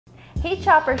Hey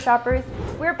Chopper Shoppers,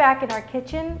 we're back in our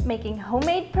kitchen making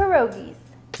homemade pierogies.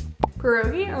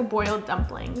 Pierogi are boiled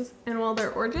dumplings, and while their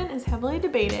origin is heavily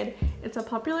debated, it's a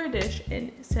popular dish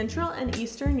in Central and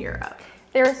Eastern Europe.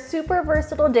 They're a super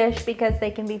versatile dish because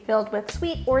they can be filled with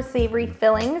sweet or savory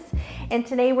fillings. And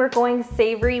today we're going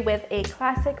savory with a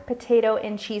classic potato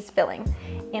and cheese filling.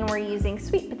 And we're using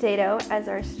sweet potato as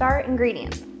our star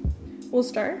ingredient. We'll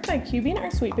start by cubing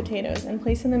our sweet potatoes and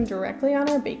placing them directly on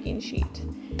our baking sheet,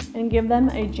 and give them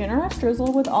a generous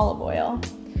drizzle with olive oil.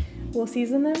 We'll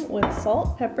season them with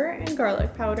salt, pepper, and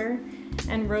garlic powder,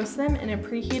 and roast them in a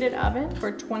preheated oven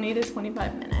for 20 to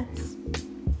 25 minutes.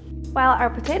 While our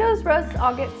potatoes roast,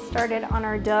 I'll get started on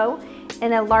our dough.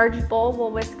 In a large bowl,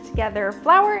 we'll whisk together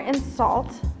flour and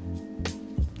salt.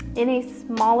 In a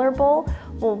smaller bowl,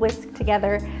 we'll whisk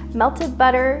together melted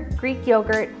butter, Greek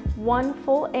yogurt, 1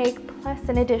 full egg plus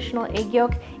an additional egg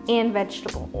yolk, and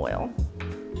vegetable oil.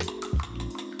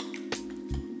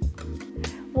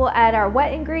 We'll add our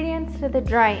wet ingredients to the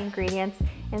dry ingredients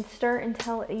and stir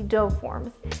until a dough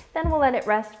forms. Then we'll let it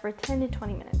rest for 10 to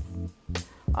 20 minutes.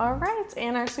 All right,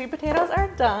 and our sweet potatoes are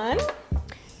done.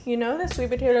 You know the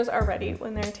sweet potatoes are ready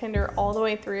when they're tender all the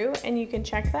way through, and you can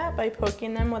check that by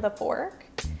poking them with a fork.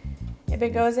 If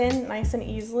it goes in nice and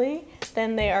easily,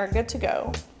 then they are good to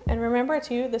go. And remember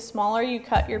too, the smaller you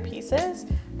cut your pieces,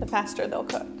 the faster they'll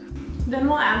cook. Then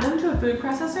we'll add them to a food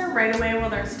processor right away while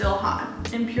they're still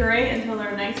hot, and puree until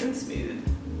they're nice and smooth.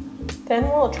 Then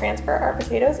we'll transfer our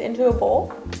potatoes into a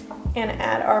bowl and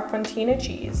add our Fontina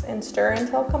cheese and stir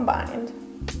until combined.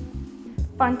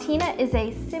 Fontina is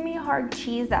a semi-hard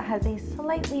cheese that has a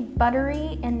slightly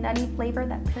buttery and nutty flavor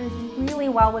that pairs really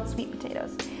well with sweet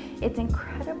potatoes. It's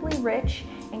incredibly rich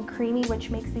and creamy, which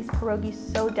makes these pierogies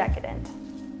so decadent.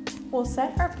 We'll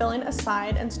set our filling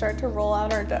aside and start to roll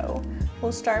out our dough.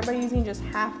 We'll start by using just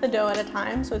half the dough at a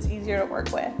time so it's easier to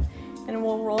work with. And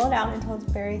we'll roll it out until it's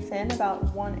very thin,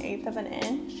 about 1/8 of an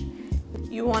inch.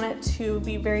 You want it to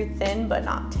be very thin but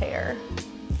not tear.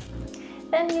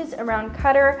 Then use a round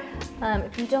cutter.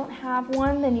 If you don't have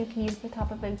one, then you can use the top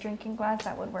of a drinking glass.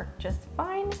 That would work just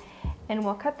fine. And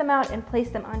we'll cut them out and place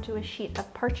them onto a sheet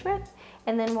of parchment.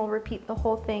 And then we'll repeat the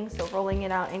whole thing, so rolling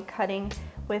it out and cutting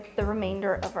with the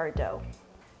remainder of our dough.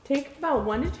 Take about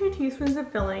 1 to 2 teaspoons of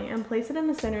filling and place it in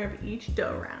the center of each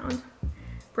dough round.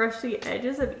 Brush the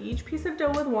edges of each piece of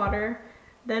dough with water,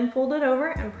 then fold it over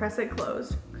and press it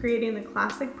closed, creating the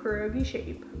classic pierogi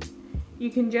shape. You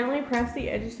can gently press the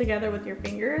edges together with your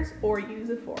fingers or use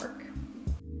a fork.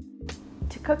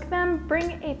 To cook them,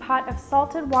 bring a pot of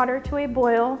salted water to a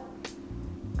boil.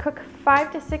 Cook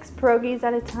 5 to 6 pierogies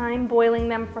at a time, boiling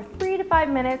them for 3 to 5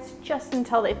 minutes just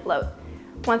until they float.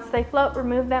 Once they float,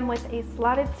 remove them with a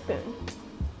slotted spoon.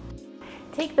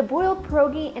 Take the boiled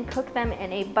pierogi and cook them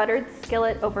in a buttered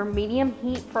skillet over medium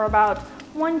heat for about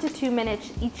 1 to 2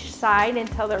 minutes each side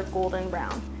until they're golden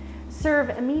brown. Serve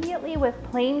immediately with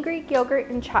plain Greek yogurt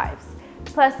and chives,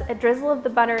 plus a drizzle of the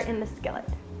butter in the skillet.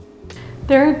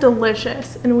 They're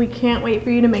delicious, and we can't wait for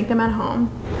you to make them at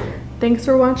home. Thanks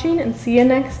for watching, and see you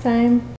next time.